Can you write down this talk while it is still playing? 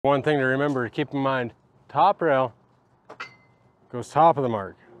One thing to remember, keep in mind, top rail goes top of the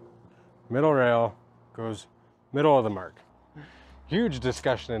mark. Middle rail goes middle of the mark. Huge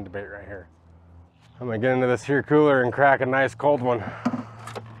discussion and debate right here. I'm gonna get into this here cooler and crack a nice cold one.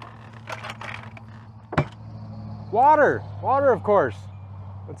 Water, water of course.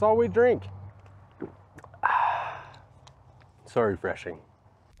 That's all we drink. So refreshing.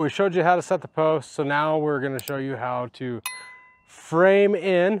 We showed you how to set the post, so now we're gonna show you how to frame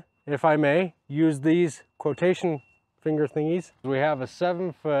in, if I may, use these quotation finger thingies. We have a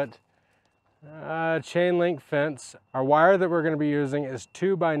 7-foot chain link fence. Our wire that we're gonna be using is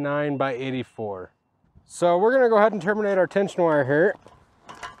 2 by 9 by 84. So we're gonna go ahead and terminate our tension wire here.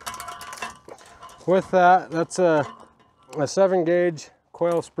 With that, that's a 7-gauge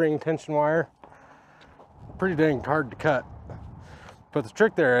coil spring tension wire. Pretty dang hard to cut. But the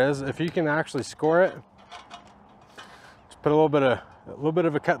trick there is, if you can actually score it, just put a little bit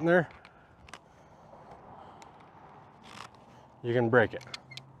of a cut in there, you can break it,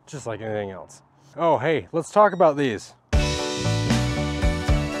 just like anything else. Oh, hey, let's talk about these.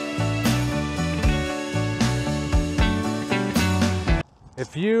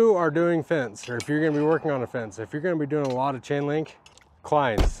 If you are doing fence, or if you're gonna be working on a fence, if you're gonna be doing a lot of chain link,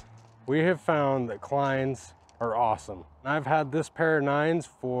 Kleins. We have found that Kleins are awesome. I've had this pair of 9s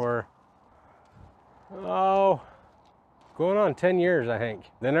for, oh, going on 10 years, I think.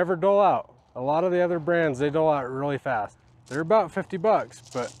 They never dull out. A lot of the other brands, they dull out really fast. They're about 50 bucks,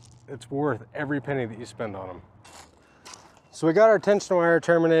 but it's worth every penny that you spend on them. So we got our tension wire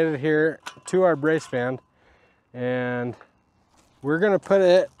terminated here to our brace band, and we're gonna put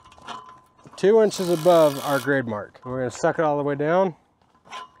it 2 inches above our grade mark. We're gonna suck it all the way down,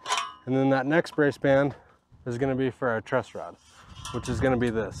 and then that next brace band is gonna be for our truss rod, which is gonna be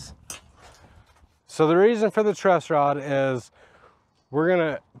this. So the reason for the truss rod is we're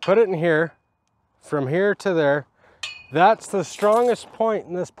gonna put it in here, from here to there. That's the strongest point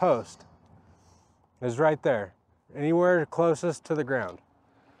in this post, is right there, anywhere closest to the ground.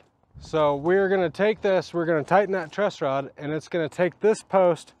 So we're gonna take this, we're gonna tighten that truss rod, and it's gonna take this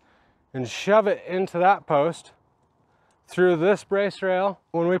post and shove it into that post through this brace rail.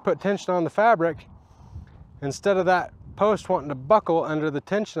 When we put tension on the fabric, instead of that post wanting to buckle under the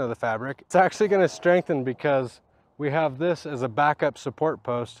tension of the fabric, it's actually gonna strengthen because we have this as a backup support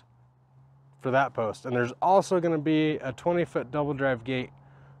post for that post. And there's also gonna be a 20-foot double drive gate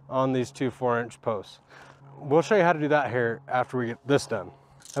on these 2 4-inch posts. We'll show you how to do that here after we get this done.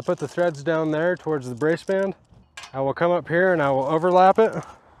 I put the threads down there towards the brace band. I will come up here and I will overlap it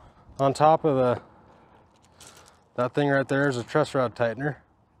on top of that thing right there is a truss rod tightener.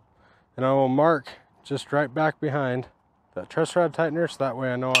 And I will mark just right back behind that truss rod tightener, so that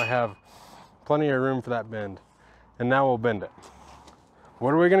way I know I have plenty of room for that bend. And now we'll bend it.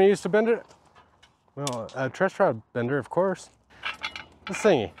 What are we gonna use to bend it? Well, a truss rod bender, of course. This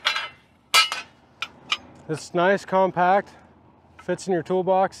thingy. It's nice, compact, fits in your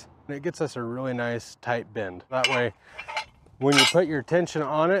toolbox, and it gets us a really nice tight bend. That way, when you put your tension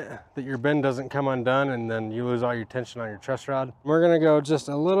on it, that your bend doesn't come undone and then you lose all your tension on your truss rod. We're gonna go just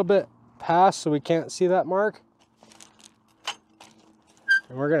a little bit past so we can't see that mark.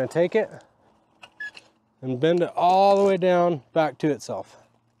 And we're gonna take it and bend it all the way down back to itself.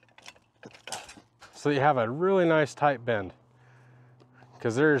 So you have a really nice tight bend.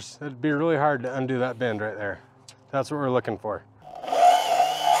 Because it'd be really hard to undo that bend right there. That's what we're looking for.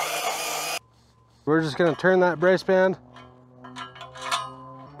 We're just gonna turn that brace band.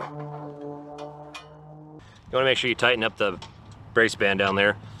 You wanna make sure you tighten up the brace band down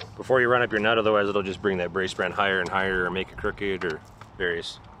there before you run up your nut, otherwise it'll just bring that brace band higher and higher or make it crooked or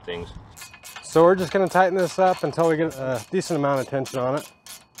various things. So we're just gonna tighten this up until we get a decent amount of tension on it.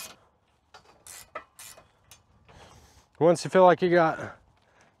 Once you feel like you got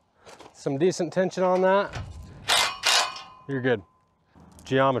some decent tension on that, you're good.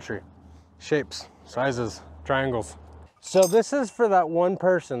 Geometry, shapes, sizes, triangles. So this is for that one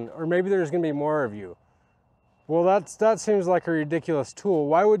person, or maybe there's gonna be more of you. Well, that seems like a ridiculous tool.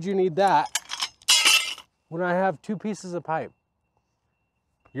 Why would you need that when I have 2 pieces of pipe?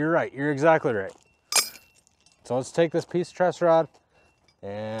 You're right, you're exactly right. So let's take this piece of truss rod,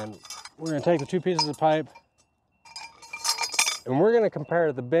 and we're gonna take the 2 pieces of pipe, and we're gonna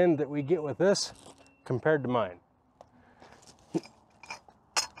compare the bend that we get with this compared to mine.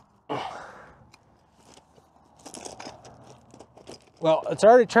 Well, it's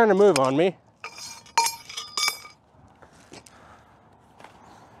already trying to move on me.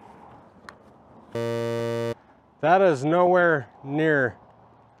 That is nowhere near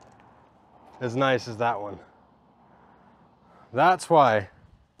as nice as that one. That's why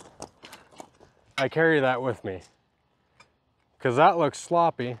I carry that with me, because that looks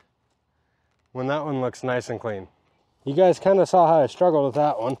sloppy when that one looks nice and clean. You guys kind of saw how I struggled with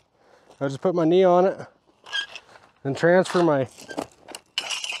that one. I just put my knee on it and transfer my,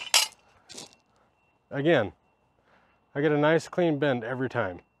 again, I get a nice clean bend every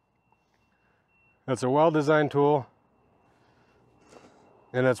time. That's a well-designed tool,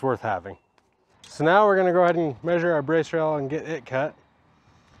 and it's worth having. So now we're gonna go ahead and measure our brace rail and get it cut.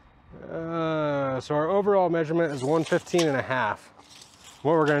 So our overall measurement is 115.5.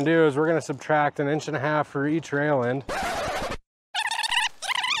 What we're gonna do is we're gonna subtract 1.5 inches for each rail end.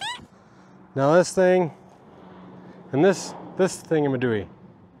 Now this thing, and this thingamadooey,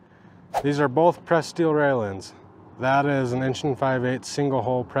 these are both pressed steel rail ends. That is 1 5/8 inch single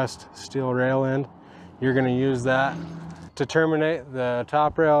hole pressed steel rail end. You're gonna use that to terminate the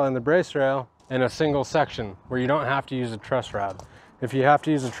top rail and the brace rail in a single section where you don't have to use a truss rod. If you have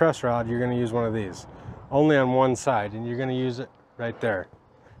to use a truss rod, you're gonna use one of these, only on one side, and you're gonna use it right there.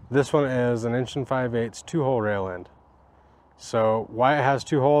 This one is 1 5/8 inch 2-hole rail end. So why it has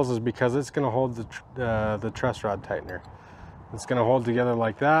 2 holes is because it's gonna hold the truss rod tightener. It's gonna hold together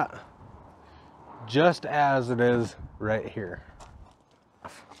like that, just as it is right here.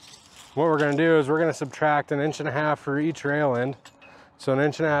 What we're gonna do is we're gonna subtract 1.5 inches for each rail end. So 1.5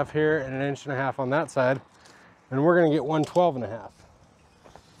 inches here and 1.5 inches on that side, and we're gonna get 112.5.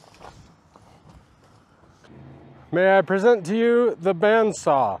 May I present to you the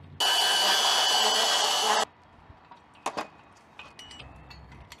bandsaw.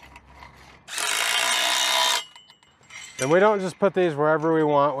 And we don't just put these wherever we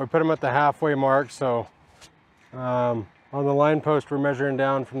want, we put them at the halfway mark. So on the line post, we're measuring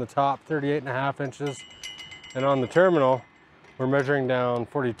down from the top 38.5 inches. And on the terminal, we're measuring down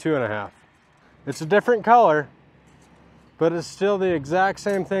 42.5. It's a different color, but it's still the exact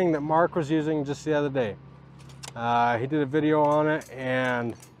same thing that Mark was using just the other day. He did a video on it,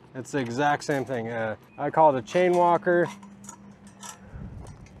 and it's the exact same thing. I call it a chain walker.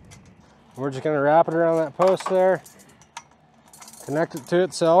 We're just gonna wrap it around that post there, connect it to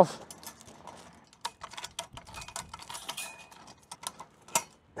itself.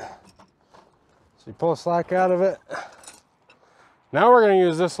 So you pull a slack out of it. Now we're gonna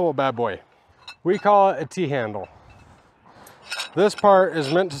use this little bad boy. We call it a T-handle. This part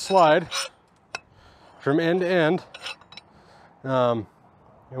is meant to slide from end to end. And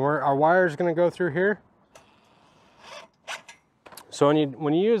our wire is gonna go through here. So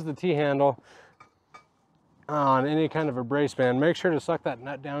when you use the T-handle on any kind of a brace band, make sure to suck that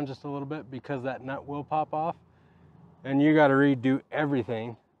nut down just a little bit, because that nut will pop off and you gotta redo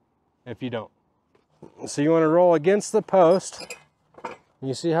everything if you don't. So you wanna roll against the post.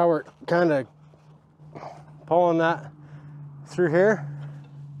 You see how we're kind of pulling that through here?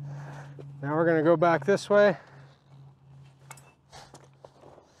 Now we're gonna go back this way.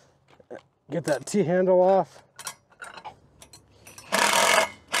 Get that T-handle off.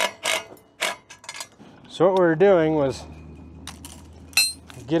 So what we were doing was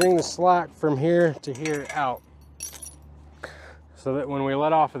getting the slack from here to here out, so that when we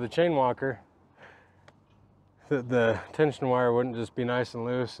let off of the chain walker, the tension wire wouldn't just be nice and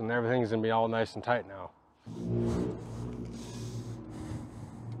loose, and everything's gonna be all nice and tight now.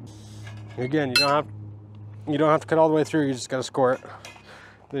 Again, you don't have to cut all the way through, you just gotta score it.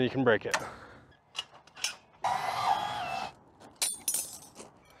 Then you can break it.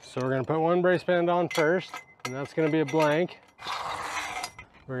 So we're gonna put one brace band on first, and that's gonna be a blank.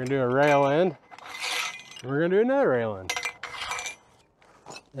 We're gonna do a rail end, and we're gonna do another rail end.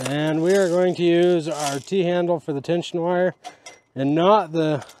 And we are going to use our T-handle for the tension wire and not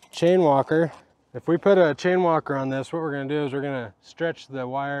the chain walker. If we put a chain walker on this, what we're gonna do is we're gonna stretch the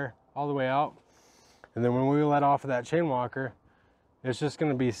wire all the way out. And then when we let off of that chain walker, it's just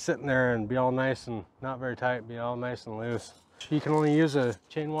gonna be sitting there and be all nice and not very tight, be all nice and loose. You can only use a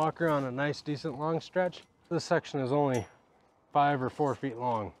chain walker on a nice, decent long stretch. This section is only 5 or 4 feet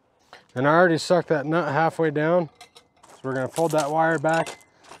long. And I already sucked that nut halfway down. So we're gonna fold that wire back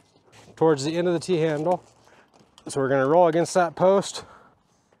towards the end of the T-handle. So we're gonna roll against that post.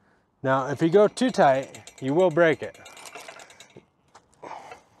 Now, if you go too tight, you will break it.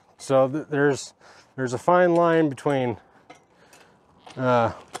 So there's a fine line between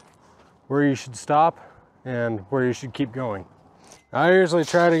where you should stop and where you should keep going. I usually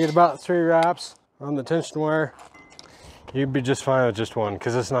try to get about 3 wraps on the tension wire. You'd be just fine with just one,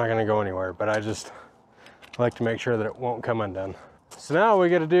 because it's not gonna go anywhere, but I just like to make sure that it won't come undone. So now we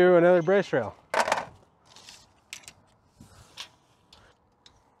gotta do another brace rail.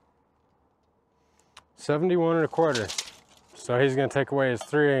 $71 1/4. So So he's gonna take away his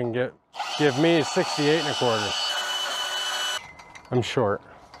 3 and give me 68 1/4. I'm short.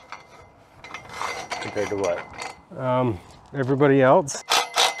 Compared to what? Everybody else.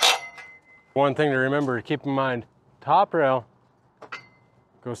 One thing to remember, to keep in mind, top rail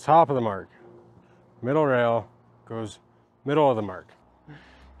goes top of the mark. Middle rail goes middle of the mark.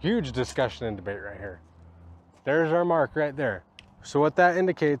 Huge discussion and debate right here. There's our mark right there. So what that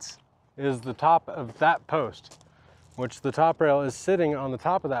indicates is the top of that post, which the top rail is sitting on the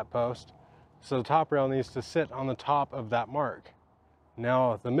top of that post. So the top rail needs to sit on the top of that mark.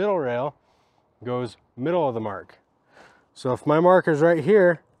 Now the middle rail goes middle of the mark. So if my marker's right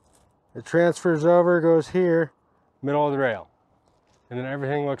here, it transfers over, goes here, middle of the rail. And then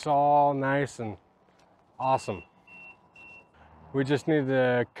everything looks all nice and awesome. We just need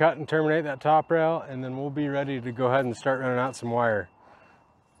to cut and terminate that top rail, and then we'll be ready to go ahead and start running out some wire.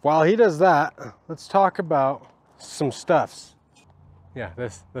 While he does that, let's talk about some stuffs. Yeah,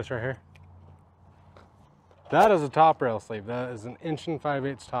 this right here. That is a top rail sleeve. That is an 1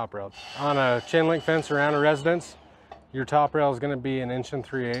 5/8" top rail. On a chain link fence around a residence, your top rail is going to be an 1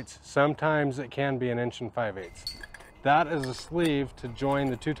 3/8". Sometimes it can be an 1 5/8". That is a sleeve to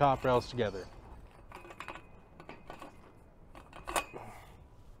join the 2 top rails together.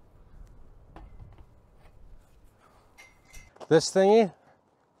 This thingy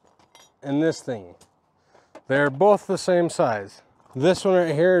and this thingy, they're both the same size. This one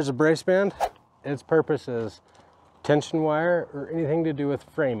right here is a brace band. Its purpose is tension wire or anything to do with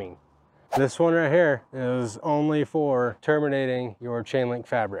framing. This one right here is only for terminating your chain link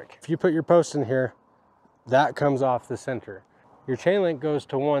fabric. If you put your post in here, that comes off the center. Your chain link goes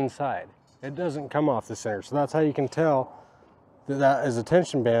to one side. It doesn't come off the center. So that's how you can tell that that is a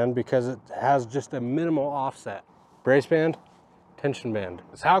tension band, because it has just a minimal offset. Brace band, tension band.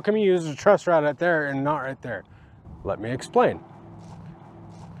 So how come you use a truss rod right there and not right there? Let me explain.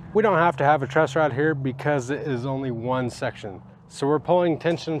 We don't have to have a truss rod here because it is only one section. So we're pulling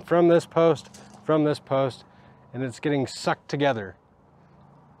tension from this post, and it's getting sucked together.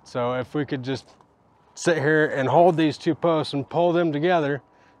 So if we could just sit here and hold these 2 posts and pull them together,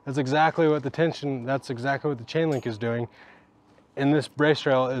 that's exactly what the chain link is doing. And this brace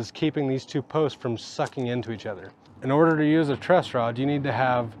rail is keeping these 2 posts from sucking into each other. In order to use a truss rod, you need to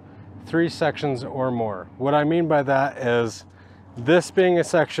have 3 sections or more. What I mean by that is this being a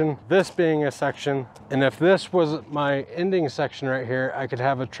section, this being a section, and if this was my ending section right here, I could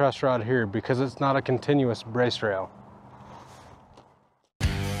have a truss rod here because it's not a continuous brace rail.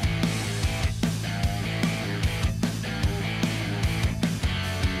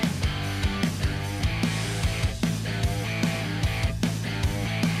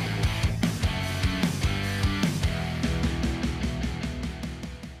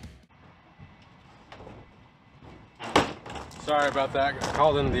 Sorry about that. I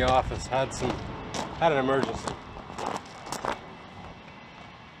called into the office, had an emergency.